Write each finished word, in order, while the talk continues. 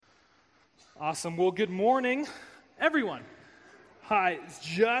Awesome. Well, good morning, everyone. Hi.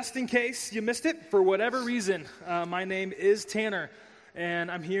 Just in case you missed it, for whatever reason, my name is Tanner,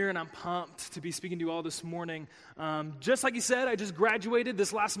 and I'm here and I'm pumped to be speaking to you all this morning. Just like he said, I just graduated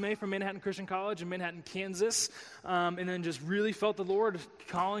this last May from Manhattan Christian College in Manhattan, Kansas, and then just really felt the Lord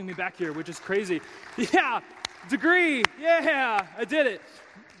calling me back here, which is crazy. Yeah, degree. Yeah, I did it.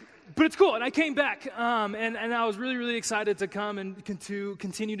 But it's cool, and I came back, and I was really, really excited to come and to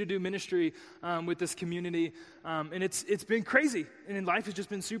continue to do ministry with this community, and it's been crazy, and life has just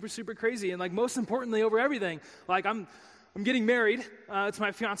been super, super crazy, and like most importantly over everything, like I'm getting married to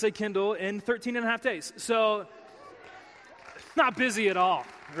my fiance Kendall in 13 and a half days, so not busy at all,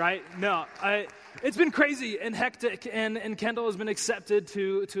 right? No, it's been crazy and hectic, and Kendall has been accepted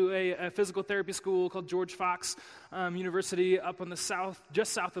to a physical therapy school called George Fox University up on the south,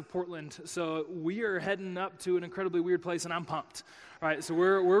 just south of Portland. So we are heading up to an incredibly weird place, and I'm pumped. Right, so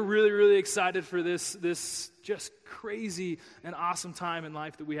we're really, really excited for this just crazy and awesome time in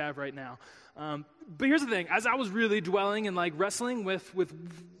life that we have right now. But here's the thing: as I was really dwelling and like wrestling with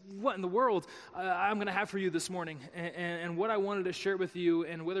what in the world I'm going to have for you this morning, and what I wanted to share with you,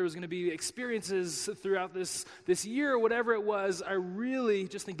 and whether it was going to be experiences throughout this year or whatever it was, I really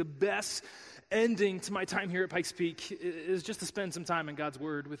just think the best ending to my time here at Pikes Peak is just to spend some time in God's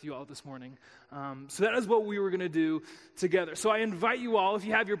Word with you all this morning. So that is what we were going to do together. So I invite you all, if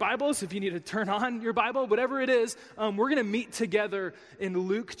you have your Bibles, if you need to turn on your Bible, whatever it is, we're going to meet together in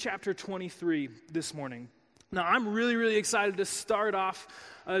Luke chapter 23 this morning. Now, I'm really, really excited to start off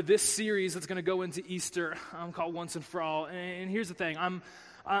this series that's going to go into Easter called Once and For All. And here's the thing.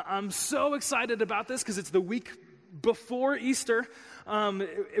 I'm so excited about this because it's the week before Easter,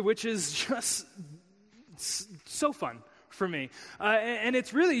 which is just so fun for me. And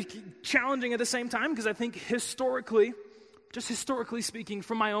it's really challenging at the same time because I think historically speaking,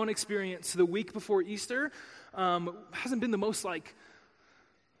 from my own experience, the week before Easter hasn't been the most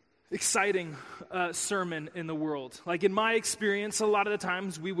exciting sermon in the world. Like in my experience, a lot of the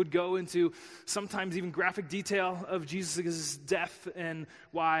times we would go into sometimes even graphic detail of Jesus' death and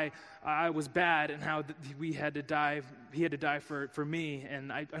why I was bad and how he had to die for me.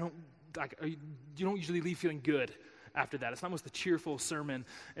 And you don't usually leave feeling good after that. It's not most the cheerful sermon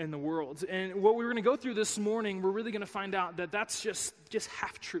in the world. And what we're going to go through this morning, we're really going to find out that that's just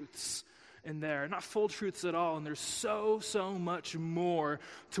half-truths in there, not full truths at all, and there's so much more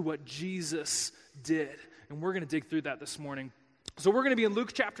to what Jesus did, and we're going to dig through that this morning. So we're going to be in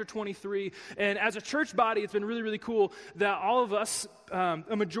Luke chapter 23, and as a church body, it's been really, really cool that all of us,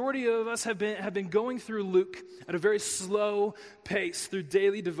 a majority of us have been going through Luke at a very slow pace through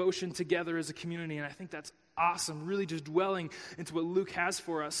daily devotion together as a community, and I think that's awesome, really just dwelling into what Luke has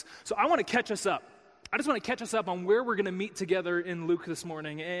for us. So I want to catch us up. I just want to catch us up on where we're going to meet together in Luke this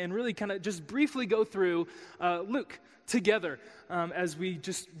morning and really kind of just briefly go through Luke together as we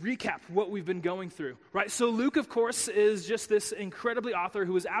just recap what we've been going through, right? So Luke, of course, is just this incredibly author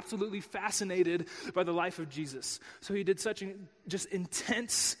who was absolutely fascinated by the life of Jesus. So he did such a just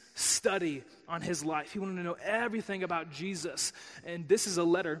intense study on his life. He wanted to know everything about Jesus, and this is a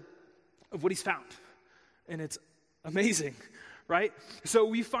letter of what he's found, and it's amazing. Right? So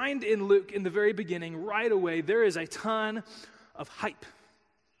we find in Luke, in the very beginning, right away, there is a ton of hype.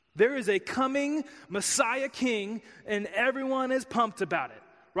 There is a coming Messiah King, and everyone is pumped about it.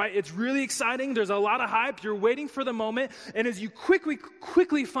 Right? It's really exciting. There's a lot of hype. You're waiting for the moment. And as you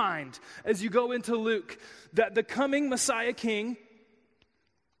quickly find, as you go into Luke, that the coming Messiah King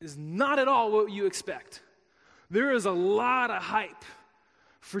is not at all what you expect. There is a lot of hype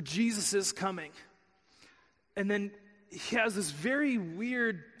for Jesus' coming. And then he has this very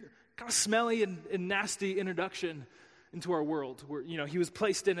weird, kind of smelly and nasty introduction into our world where, he was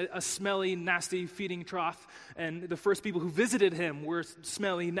placed in a smelly, nasty feeding trough, and the first people who visited him were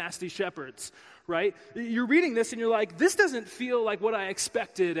smelly, nasty shepherds, right? You're reading this and you're like, this doesn't feel like what I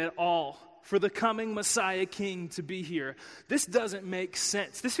expected at all for the coming Messiah King to be here. This doesn't make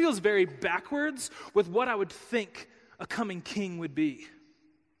sense. This feels very backwards with what I would think a coming king would be.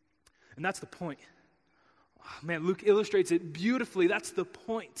 And that's the point. Oh, man, Luke illustrates it beautifully. That's the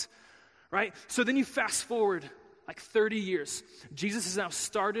point, right? So then you fast forward like 30 years. Jesus has now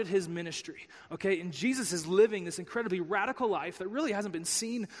started his ministry, okay? And Jesus is living this incredibly radical life that really hasn't been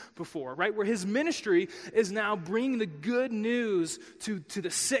seen before, right? Where his ministry is now bringing the good news to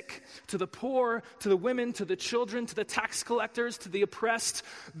the sick, to the poor, to the women, to the children, to the tax collectors, to the oppressed,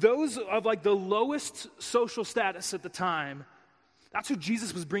 those of like the lowest social status at the time. That's who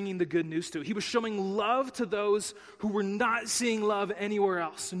Jesus was bringing the good news to. He was showing love to those who were not seeing love anywhere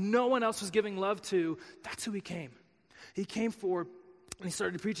else. No one else was giving love to. That's who he came. He came for And he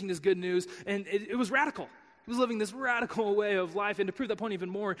started preaching this good news, and it was radical. He was living this radical way of life, and to prove that point even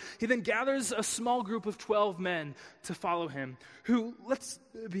more, he then gathers a small group of 12 men to follow him, who, let's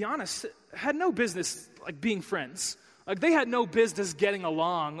be honest, had no business being friends. They had no business getting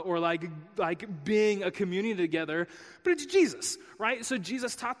along or being a community together, but it's Jesus, right? So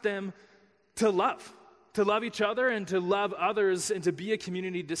Jesus taught them to love each other and to love others and to be a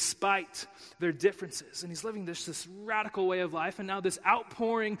community despite their differences. And he's living this radical way of life, and now this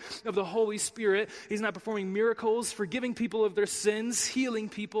outpouring of the Holy Spirit. He's now performing miracles, forgiving people of their sins, healing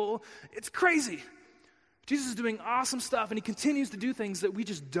people. It's crazy. Jesus is doing awesome stuff, and he continues to do things that we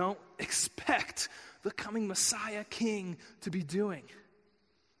just don't expect the coming Messiah King to be doing.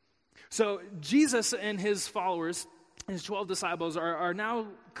 So Jesus and his followers, his 12 disciples, are now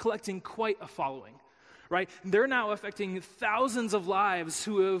collecting quite a following. Right? They're now affecting thousands of lives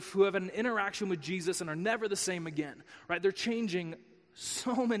who have an interaction with Jesus and are never the same again. Right? They're changing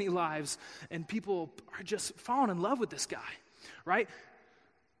so many lives, and people are just falling in love with this guy. Right?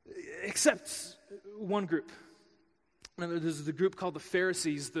 Except one group. And there's the group called the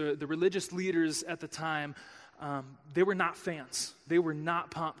Pharisees, the religious leaders at the time. They were not fans. They were not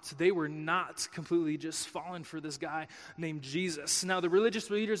pumped. They were not completely just falling for this guy named Jesus. Now, the religious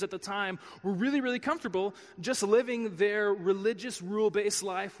leaders at the time were really, really comfortable just living their religious rule-based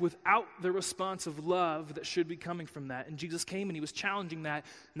life without the response of love that should be coming from that. And Jesus came and he was challenging that,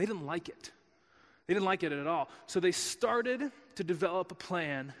 and they didn't like it. They didn't like it at all. So they started to develop a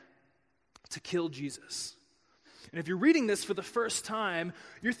plan to kill Jesus. And if you're reading this for the first time,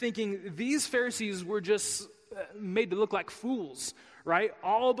 you're thinking these Pharisees were just made to look like fools, right?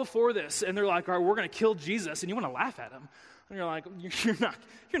 All before this. And they're like, all right, we're going to kill Jesus. And you want to laugh at them. And you're like,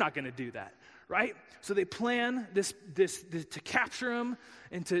 you're not going to do that, right? So they plan this to capture him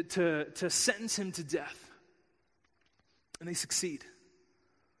and to sentence him to death. And they succeed.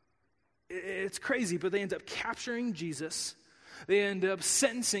 It's crazy, but they end up capturing Jesus. They end up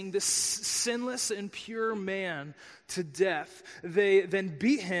sentencing this sinless and pure man to death. They then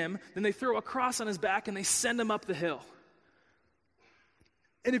beat him, then they throw a cross on his back, and they send him up the hill.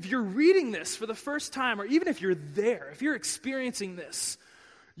 And if you're reading this for the first time, or even if you're there, if you're experiencing this,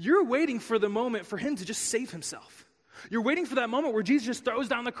 you're waiting for the moment for him to just save himself. You're waiting for that moment where Jesus just throws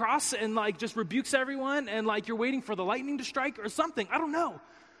down the cross and just rebukes everyone, and you're waiting for the lightning to strike or something. I don't know.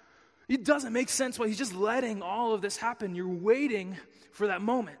 It doesn't make sense why he's just letting all of this happen. You're waiting for that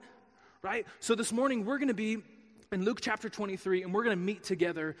moment, right? So this morning we're going to be in Luke chapter 23, and we're going to meet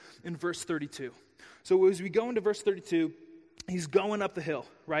together in verse 32. So as we go into verse 32, he's going up the hill,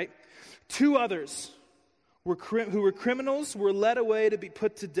 right? Two others who were criminals were led away to be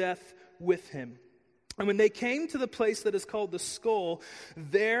put to death with him. And when they came to the place that is called the Skull,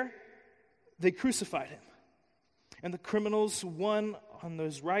 there they crucified him. And the criminals, one on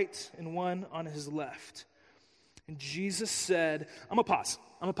his right and one on his left. And Jesus said, I'm going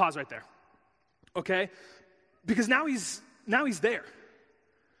to pause right there. Okay? Because now he's there.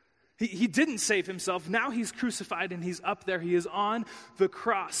 He didn't save himself. Now he's crucified and he's up there. He is on the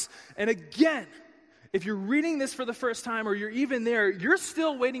cross. And again, if you're reading this for the first time or you're even there, you're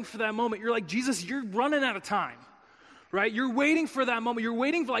still waiting for that moment. You're like, Jesus, you're running out of time. Right? You're waiting for that moment. You're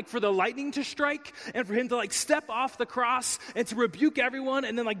waiting for the lightning to strike and for him to step off the cross and to rebuke everyone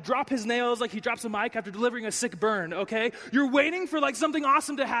and then drop his nails like he drops a mic after delivering a sick burn, okay? You're waiting for something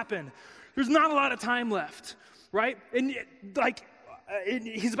awesome to happen. There's not a lot of time left, right? And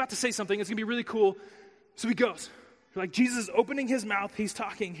he's about to say something. It's going to be really cool. So he goes. Jesus is opening his mouth. He's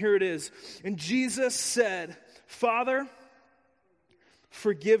talking. Here it is. And Jesus said, Father,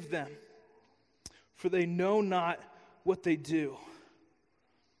 forgive them, for they know not what they do.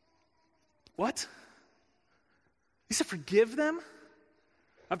 What? He said, forgive them?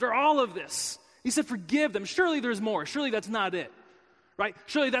 After all of this, he said, forgive them. Surely there's more. Surely that's not it. Right?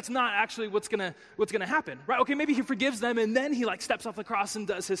 Surely that's not actually what's gonna happen. Right? Okay, maybe he forgives them and then he steps off the cross and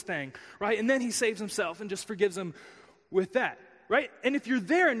does his thing. Right? And then he saves himself and just forgives them with that. Right? And if you're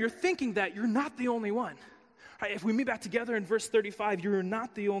there and you're thinking that, you're not the only one. Right? If we meet back together in verse 35, you're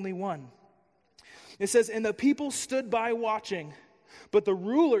not the only one. It says, and the people stood by watching, but the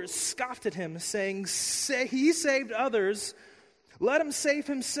rulers scoffed at him, saying, he saved others. Let him save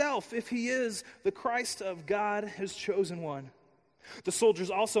himself if he is the Christ of God, his chosen one. The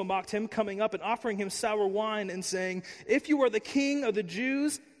soldiers also mocked him, coming up and offering him sour wine and saying, if you are the king of the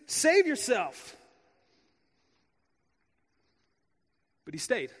Jews, save yourself. But he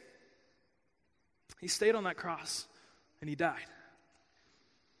stayed. He stayed on that cross and he died.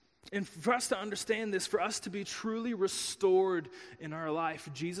 And for us to understand this, for us to be truly restored in our life,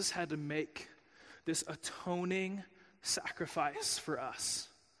 Jesus had to make this atoning sacrifice for us.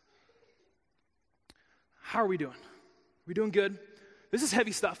 How are we doing? Are we doing good? This is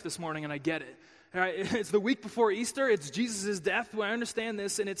heavy stuff this morning, and I get it. All right, it's the week before Easter. It's Jesus' death. Well, I understand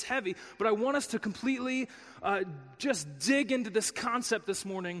this, and it's heavy. But I want us to completely just dig into this concept this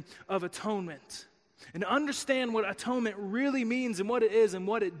morning of atonement and understand what atonement really means and what it is and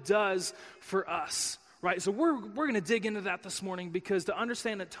what it does for us. Right, so we're going to dig into that this morning, because to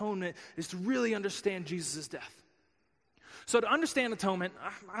understand atonement is to really understand Jesus' death. So to understand atonement,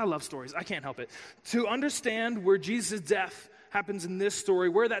 I love stories. I can't help it. To understand where Jesus' death happens in this story,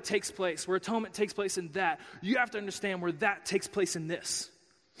 where that takes place, where atonement takes place in that, you have to understand where that takes place in this.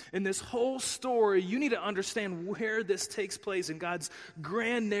 In this whole story, you need to understand where this takes place in God's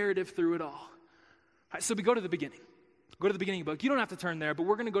grand narrative through it all. All right, so we go to the beginning. Go to the beginning of the book. You don't have to turn there, but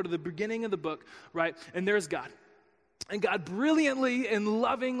we're going to go to the beginning of the book, right? And there's God. And God brilliantly and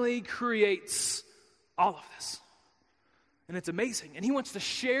lovingly creates all of this. And it's amazing. And he wants to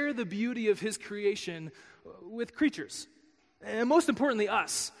share the beauty of his creation with creatures. And most importantly,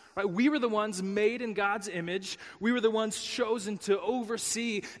 us, right? We were the ones made in God's image. We were the ones chosen to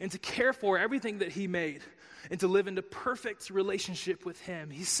oversee and to care for everything that he made and to live into perfect relationship with him.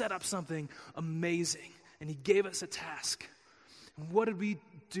 He set up something amazing, and he gave us a task. And what did we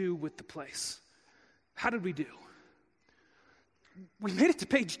do with the place? How did we do? We made it to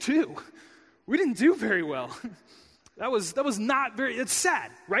page 2. We didn't do very well. That was not very, it's sad,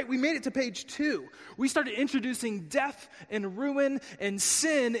 right? We made it to page 2. We started introducing death and ruin and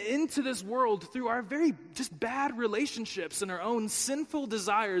sin into this world through our very just bad relationships and our own sinful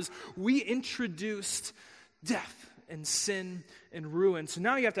desires. We introduced death and sin and ruin. So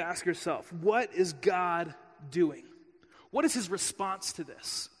now you have to ask yourself, what is God doing? What is his response to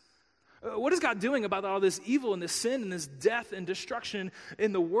this? What is God doing about all this evil and this sin and this death and destruction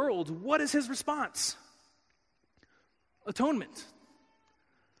in the world? What is his response? Atonement.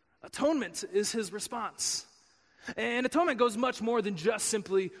 Atonement is his response. And atonement goes much more than just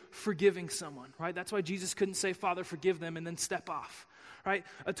simply forgiving someone, right? That's why Jesus couldn't say, Father, forgive them, and then step off, right?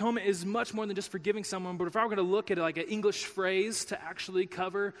 Atonement is much more than just forgiving someone, but if I were going to look at it like an English phrase to actually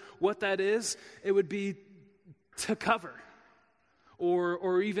cover what that is, it would be to cover,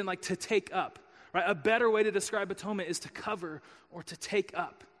 or even like to take up, right? A better way to describe atonement is to cover or to take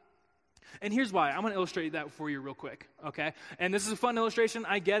up. And here's why. I'm going to illustrate that for you real quick, okay? And this is a fun illustration.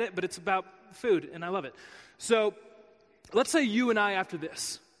 I get it, but it's about food, and I love it. So let's say you and I, after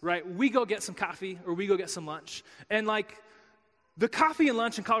this, right, we go get some coffee or we go get some lunch. And, like, the coffee and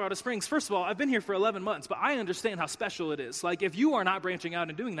lunch in Colorado Springs, first of all, I've been here for 11 months, but I understand how special it is. Like, if you are not branching out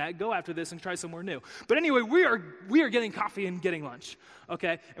and doing that, go after this and try somewhere new. But anyway, we are getting coffee and getting lunch,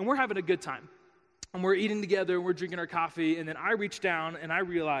 okay? And we're having a good time. And we're eating together, we're drinking our coffee, and then I reach down and I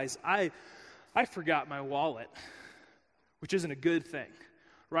realize I forgot my wallet, which isn't a good thing,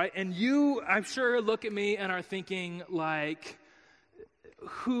 right? And you, I'm sure, look at me and are thinking, like,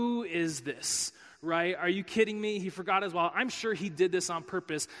 who is this, right? Are you kidding me? He forgot his wallet. I'm sure he did this on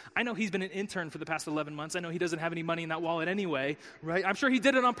purpose. I know he's been an intern for the past 11 months. I know he doesn't have any money in that wallet anyway, right? I'm sure he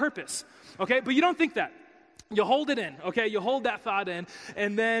did it on purpose, okay? But you don't think that. You hold it in, okay? You hold that thought in,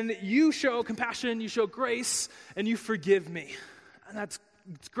 and then you show compassion, you show grace, and you forgive me. And it's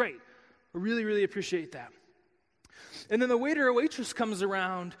great. I really, really appreciate that. And then the waiter or waitress comes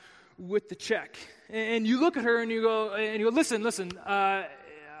around with the check, and you look at her and you go, listen,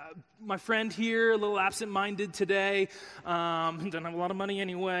 my friend here, a little absent-minded today, doesn't have a lot of money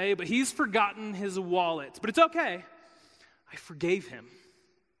anyway, but he's forgotten his wallet. But it's okay. I forgave him.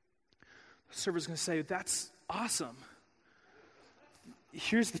 The server's going to say, that's awesome.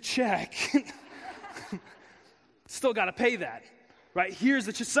 Here's the check. Still got to pay that, right? Here's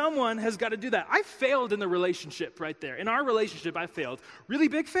the check. Someone has got to do that. I failed in the relationship right there. In our relationship, I failed. Really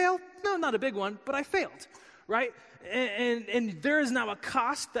big fail? No, not a big one, but I failed, right? And there is now a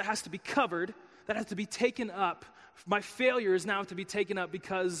cost that has to be covered, that has to be taken up. My failure is now to be taken up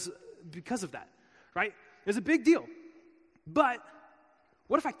because of that, right? It's a big deal. But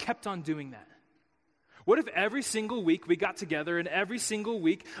what if I kept on doing that? What if every single week we got together and every single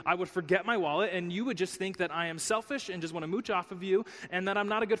week I would forget my wallet and you would just think that I am selfish and just want to mooch off of you and that I'm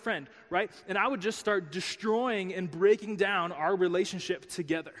not a good friend, right? And I would just start destroying and breaking down our relationship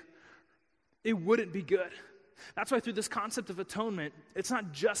together. It wouldn't be good. That's why through this concept of atonement, it's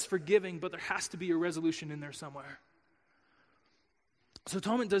not just forgiving, but there has to be a resolution in there somewhere. So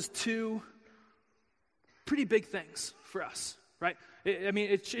atonement does two pretty big things for us, right?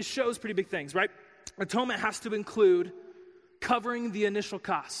 It shows pretty big things, right? Atonement has to include covering the initial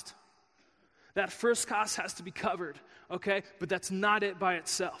cost. That first cost has to be covered, okay? But that's not it by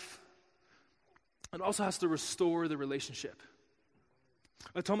itself. it also has to restore the relationship.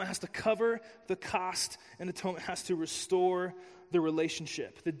 Atonement has to cover the cost, and atonement has to restore the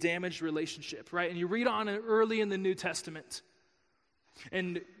relationship, the damaged relationship, right? And you read on early in the New Testament,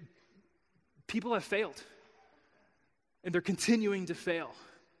 and people have failed, and they're continuing to fail.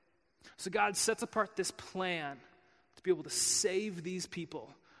 So God sets apart this plan to be able to save these people,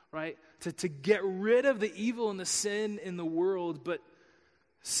 right? To get rid of the evil and the sin in the world, but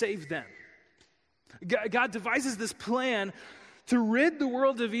save them. God devises this plan to rid the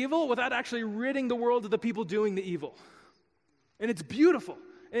world of evil without actually ridding the world of the people doing the evil. And it's beautiful.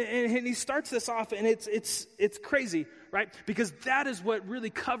 And he starts this off, and it's crazy, right? Because that is what really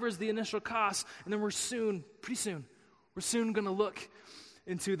covers the initial cost. And then pretty soon, going to look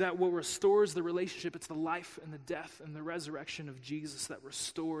into that what restores the relationship. It's the life and the death and the resurrection of Jesus that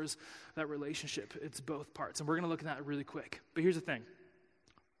restores that relationship. It's both parts. And we're going to look at that really quick. But here's the thing.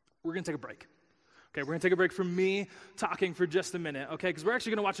 We're going to take a break. Okay, we're going to take a break from me talking for just a minute, okay? Because we're actually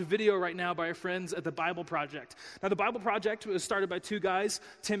going to watch a video right now by our friends at the Bible Project. Now, the Bible Project was started by two guys,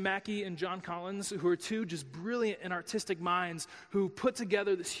 Tim Mackey and John Collins, who are two just brilliant and artistic minds who put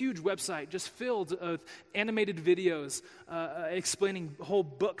together this huge website just filled with animated videos explaining whole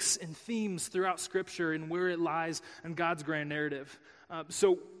books and themes throughout Scripture and where it lies in God's grand narrative.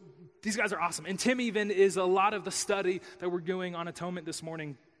 So these guys are awesome. And Tim even is a lot of the study that we're doing on atonement this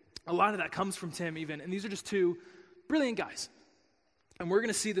morning. A lot of that comes from Tim even, and these are just two brilliant guys. And we're going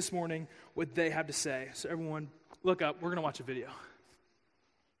to see this morning what they have to say. So everyone, look up. We're going to watch a video.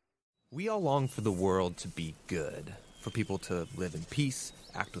 We all long for the world to be good, for people to live in peace,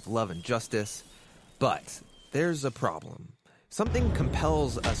 act with love and justice. But there's a problem. Something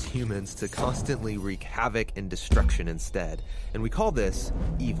compels us humans to constantly wreak havoc and destruction instead, and we call this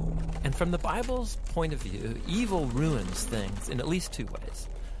evil. And from the Bible's point of view, evil ruins things in at least two ways.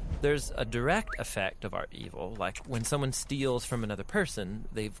 There's a direct effect of our evil, like when someone steals from another person,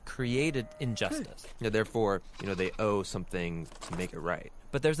 they've created injustice. Yeah, therefore, they owe something to make it right.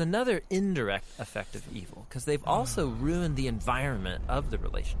 But there's another indirect effect of evil, because they've also ruined the environment of the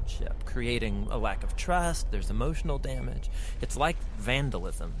relationship, creating a lack of trust, there's emotional damage. It's like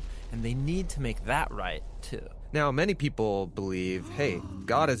vandalism, and they need to make that right, too. Now, many people believe, hey,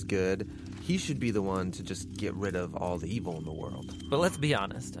 God is good. He should be the one to just get rid of all the evil in the world. But let's be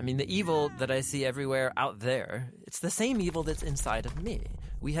honest. I mean, the evil that I see everywhere out there, it's the same evil that's inside of me.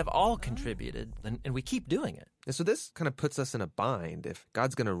 We have all contributed, and we keep doing it. And so this kind of puts us in a bind. If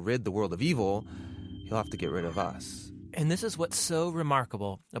God's going to rid the world of evil, he'll have to get rid of us. And this is what's so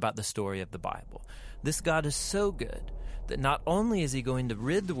remarkable about the story of the Bible. This God is so good that not only is he going to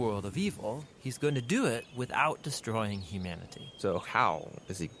rid the world of evil, he's going to do it without destroying humanity. So how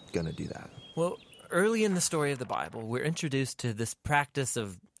is he going to do that? Well, early in the story of the Bible, we're introduced to this practice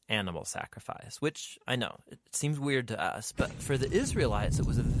of animal sacrifice, which I know, it seems weird to us, but for the Israelites, it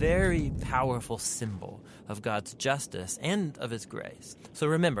was a very powerful symbol of God's justice and of his grace. So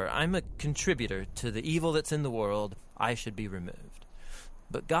remember, I'm a contributor to the evil that's in the world. I should be removed.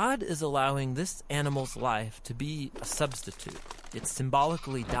 But God is allowing this animal's life to be a substitute. It's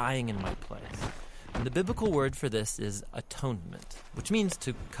symbolically dying in my place. And the biblical word for this is atonement, which means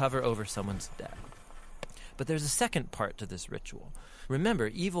to cover over someone's debt. But there's a second part to this ritual. Remember,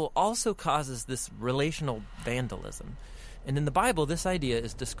 evil also causes this relational vandalism. And in the Bible, this idea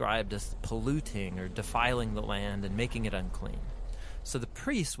is described as polluting or defiling the land and making it unclean. So the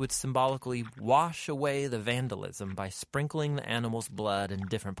priest would symbolically wash away the vandalism by sprinkling the animal's blood in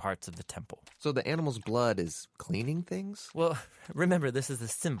different parts of the temple. So the animal's blood is cleaning things? Well, remember, this is a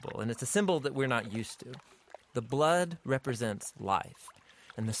symbol, and it's a symbol that we're not used to. The blood represents life,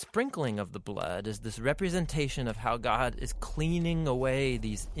 and the sprinkling of the blood is this representation of how God is cleaning away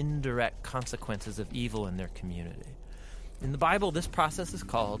these indirect consequences of evil in their community. In the Bible, this process is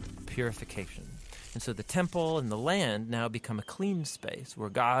called purification. And so the temple and the land now become a clean space where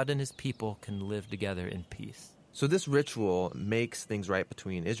God and his people can live together in peace. So this ritual makes things right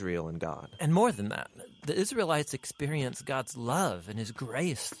between Israel and God. And more than that, the Israelites experience God's love and his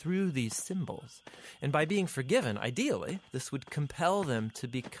grace through these symbols. And by being forgiven, ideally, this would compel them to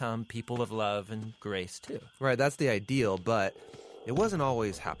become people of love and grace too. Right, that's the ideal, but it wasn't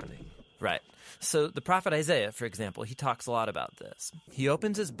always happening. Right. So the prophet Isaiah, for example, he talks a lot about this. He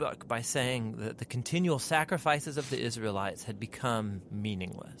opens his book by saying that the continual sacrifices of the Israelites had become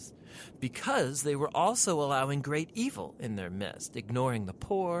meaningless because they were also allowing great evil in their midst, ignoring the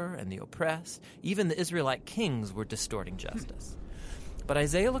poor and the oppressed. Even the Israelite kings were distorting justice. But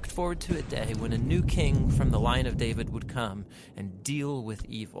Isaiah looked forward to a day when a new king from the line of David would come and deal with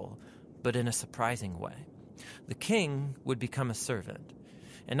evil, but in a surprising way. The king would become a servant.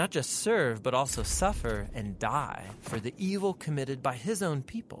 and not just serve, but also suffer and die for the evil committed by his own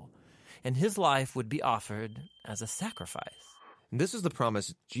people. And his life would be offered as a sacrifice. And this is the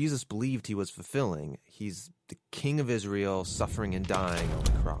promise Jesus believed he was fulfilling. He's the King of Israel, suffering and dying on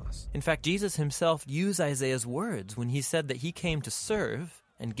the cross. In fact, Jesus himself used Isaiah's words when he said that he came to serve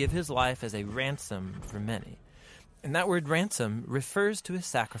and give his life as a ransom for many. And that word ransom refers to his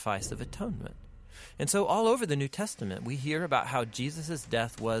sacrifice of atonement. And so all over the New Testament, we hear about how Jesus'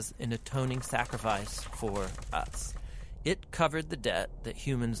 death was an atoning sacrifice for us. It covered the debt that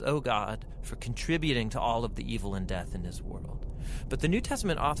humans owe God for contributing to all of the evil and death in his world. But the New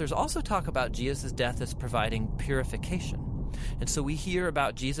Testament authors also talk about Jesus' death as providing purification. And so we hear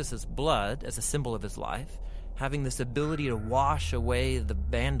about Jesus' blood as a symbol of his life, having this ability to wash away the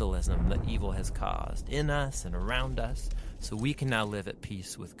vandalism that evil has caused in us and around us, so we can now live at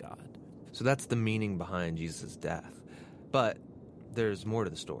peace with God. So that's the meaning behind Jesus' death. But there's more to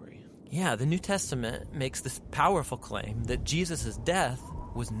the story. Yeah, the New Testament makes this powerful claim that Jesus' death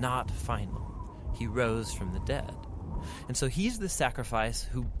was not final. He rose from the dead. And so he's the sacrifice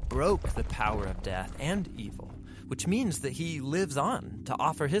who broke the power of death and evil, which means that he lives on to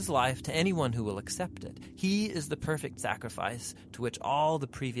offer his life to anyone who will accept it. He is the perfect sacrifice to which all the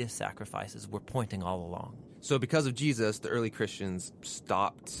previous sacrifices were pointing all along. So because of Jesus, the early Christians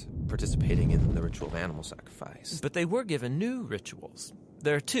stopped participating in the ritual of animal sacrifice. But they were given new rituals.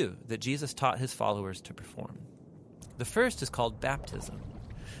 There are two that Jesus taught his followers to perform. The first is called baptism.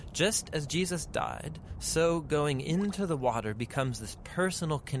 Just as Jesus died, so going into the water becomes this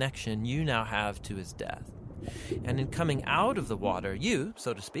personal connection you now have to his death. And in coming out of the water, you,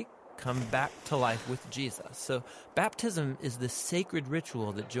 so to speak, come back to life with Jesus. So baptism is the sacred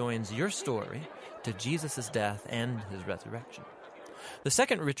ritual that joins your story to Jesus' death and his resurrection. The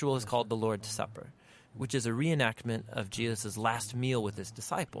second ritual is called the Lord's Supper, which is a reenactment of Jesus' last meal with his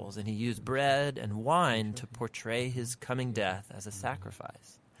disciples, and he used bread and wine to portray his coming death as a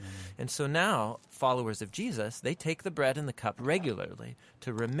sacrifice. And so now, followers of Jesus, they take the bread and the cup regularly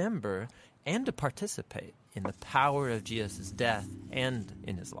to remember and to participate in the power of Jesus' death and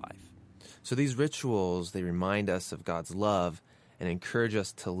in his life. So these rituals, they remind us of God's love and encourage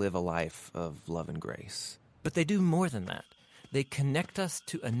us to live a life of love and grace. But they do more than that. They connect us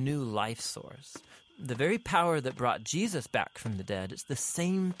to a new life source. The very power that brought Jesus back from the dead is the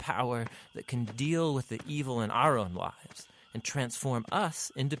same power that can deal with the evil in our own lives and transform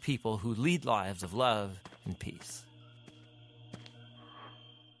us into people who lead lives of love and peace.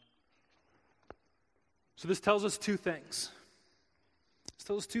 So this tells us two things. This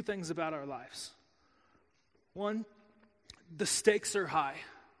tells us two things about our lives. One, the stakes are high.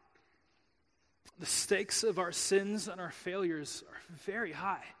 The stakes of our sins and our failures are very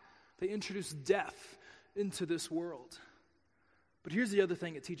high. They introduce death into this world. But here's the other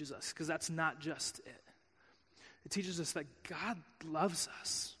thing it teaches us, because that's not just it. It teaches us that God loves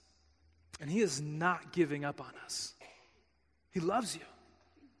us, and he is not giving up on us. He loves you.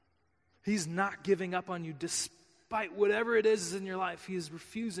 He's not giving up on you despite whatever it is in your life. He is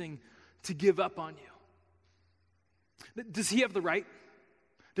refusing to give up on you. Does he have the right?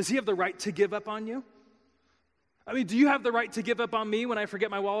 Does he have the right to give up on you? I mean, do you have the right to give up on me when I forget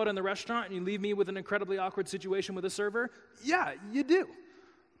my wallet in the restaurant and you leave me with an incredibly awkward situation with a server? Yeah, you do.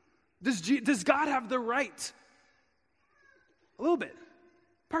 Does God have the right? A little bit.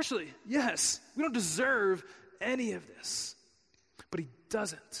 Partially, yes. We don't deserve any of this. But he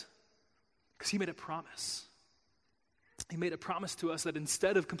doesn't. Because he made a promise. He made a promise to us that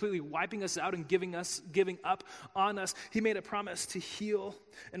instead of completely wiping us out and giving up on us, he made a promise to heal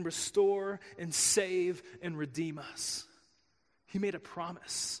and restore and save and redeem us. He made a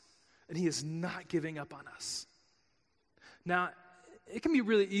promise, and he is not giving up on us. Now, it can be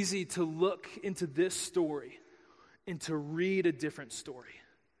really easy to look into this story and to read a different story,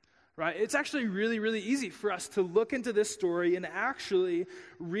 right? It's actually really, really easy for us to look into this story and actually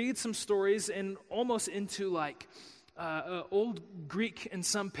read some stories and almost into like old Greek and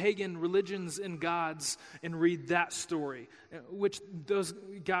some pagan religions and gods and read that story, which those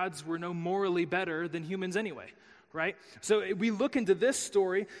gods were no morally better than humans anyway, right? So we look into this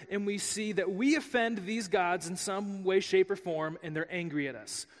story and we see that we offend these gods in some way, shape, or form, and they're angry at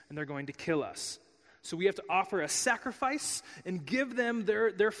us and they're going to kill us. So we have to offer a sacrifice and give them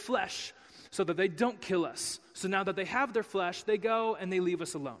their flesh so that they don't kill us. So now that they have their flesh, they go and they leave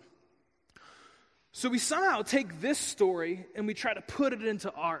us alone. So we somehow take this story and we try to put it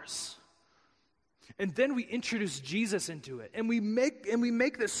into ours. And then we introduce Jesus into it. And we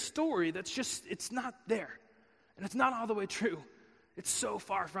make this story that's just, it's not there. And it's not all the way true. It's so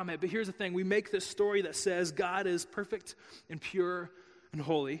far from it. But here's the thing. We make this story that says God is perfect and pure and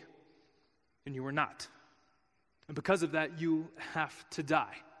holy, and you are not. And because of that, you have to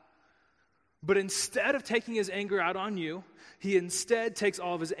die. But instead of taking his anger out on you, he instead takes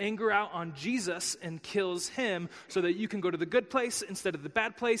all of his anger out on Jesus and kills him so that you can go to the good place instead of the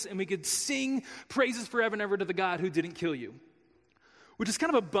bad place, and we could sing praises forever and ever to the God who didn't kill you. Which is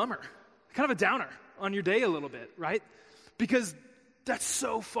kind of a bummer, kind of a downer on your day a little bit, right? Because that's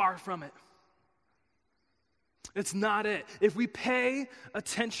so far from it. It's not it. If we pay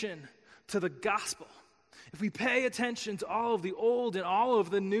attention to the gospel, if we pay attention to all of the Old and all of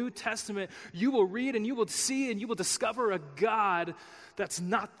the New Testament, you will read and you will see and you will discover a God that's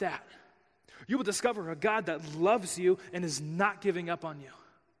not that. You will discover a God that loves you and is not giving up on you.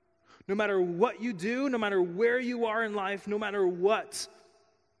 No matter what you do, no matter where you are in life, no matter what,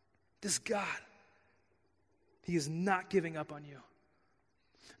 this God, he is not giving up on you.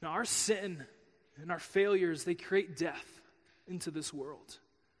 Now, our sin and our failures, they create death into this world.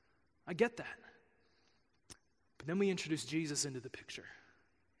 I get that. But then we introduce Jesus into the picture.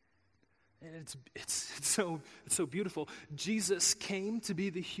 And it's so beautiful. Jesus came to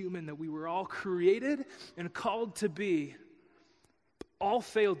be the human that we were all created and called to be, all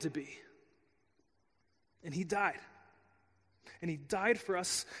failed to be. And he died. And he died for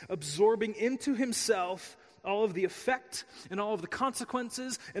us, absorbing into himself all of the effect and all of the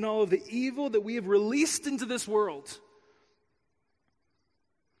consequences and all of the evil that we have released into this world.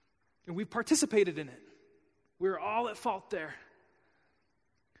 And we've participated in it. We're all at fault there.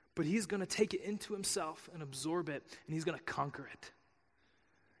 But he's going to take it into himself and absorb it, and he's going to conquer it.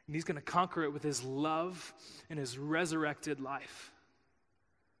 And he's going to conquer it with his love and his resurrected life.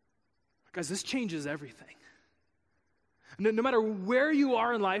 Guys, this changes everything. No matter where you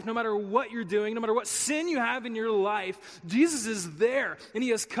are in life, no matter what you're doing, no matter what sin you have in your life, Jesus is there, and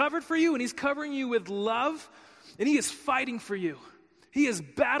he has covered for you, and he's covering you with love, and he is fighting for you. He is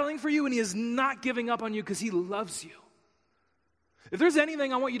battling for you, and he is not giving up on you because he loves you. If there's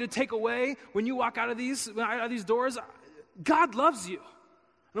anything I want you to take away when you walk out of these doors, God loves you.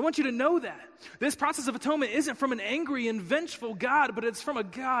 And I want you to know that. This process of atonement isn't from an angry and vengeful God, but it's from a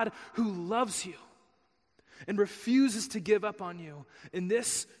God who loves you and refuses to give up on you. And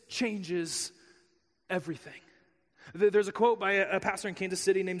this changes everything. There's a quote by a pastor in Kansas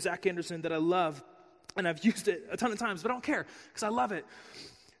City named Zach Anderson that I love, and I've used it a ton of times, but I don't care because I love it.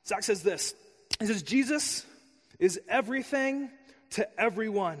 Zach says this. He says, Jesus is everything to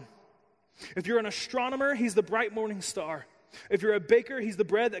everyone. If you're an astronomer, he's the bright morning star. If you're a baker, he's the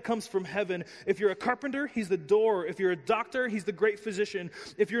bread that comes from heaven. If you're a carpenter, he's the door. If you're a doctor, he's the great physician.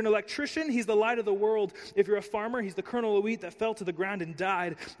 If you're an electrician, he's the light of the world. If you're a farmer, he's the kernel of wheat that fell to the ground and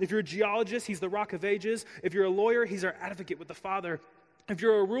died. If you're a geologist, he's the rock of ages. If you're a lawyer, he's our advocate with the Father. If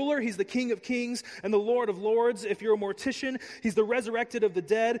you're a ruler, he's the King of kings and the Lord of lords. If you're a mortician, he's the resurrected of the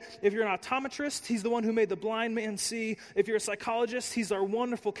dead. If you're an optometrist, he's the one who made the blind man see. If you're a psychologist, he's our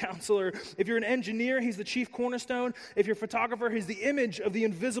wonderful counselor. If you're an engineer, he's the chief cornerstone. If you're a photographer, he's the image of the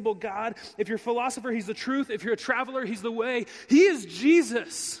invisible God. If you're a philosopher, he's the truth. If you're a traveler, he's the way. He is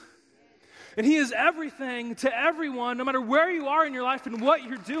Jesus. And he is everything to everyone, no matter where you are in your life and what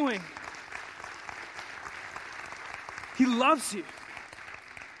you're doing. He loves you.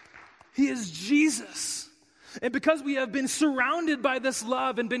 He is Jesus. And because we have been surrounded by this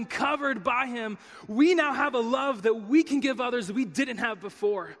love and been covered by him, we now have a love that we can give others that we didn't have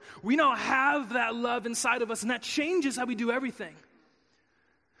before. We now have that love inside of us, and that changes how we do everything.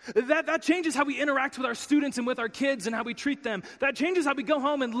 That changes how we interact with our students and with our kids and how we treat them. That changes how we go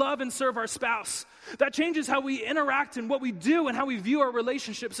home and love and serve our spouse. That changes how we interact and what we do and how we view our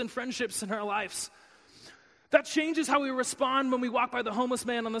relationships and friendships in our lives. That changes how we respond when we walk by the homeless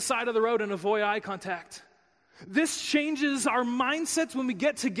man on the side of the road and avoid eye contact. This changes our mindsets when we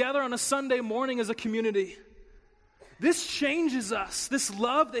get together on a Sunday morning as a community. This changes us. This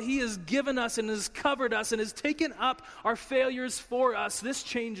love that he has given us and has covered us and has taken up our failures for us, this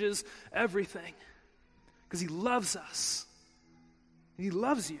changes everything. Because he loves us. And he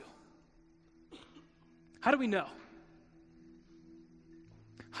loves you. How do we know?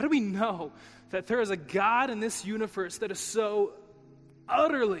 How do we know that there is a God in this universe that is so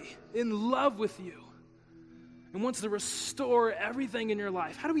utterly in love with you and wants to restore everything in your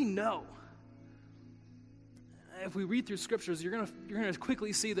life? How do we know? If we read through scriptures, you're gonna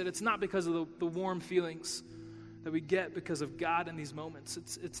quickly see that it's not because of the warm feelings that we get because of God in these moments.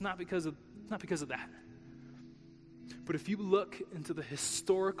 It's not because of that. But if you look into the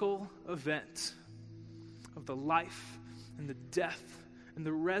historical event of the life and the death and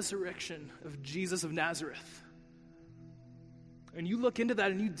the resurrection of Jesus of Nazareth, and you look into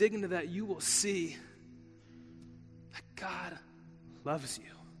that and you dig into that, you will see that God loves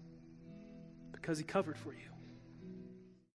you because he covered for you.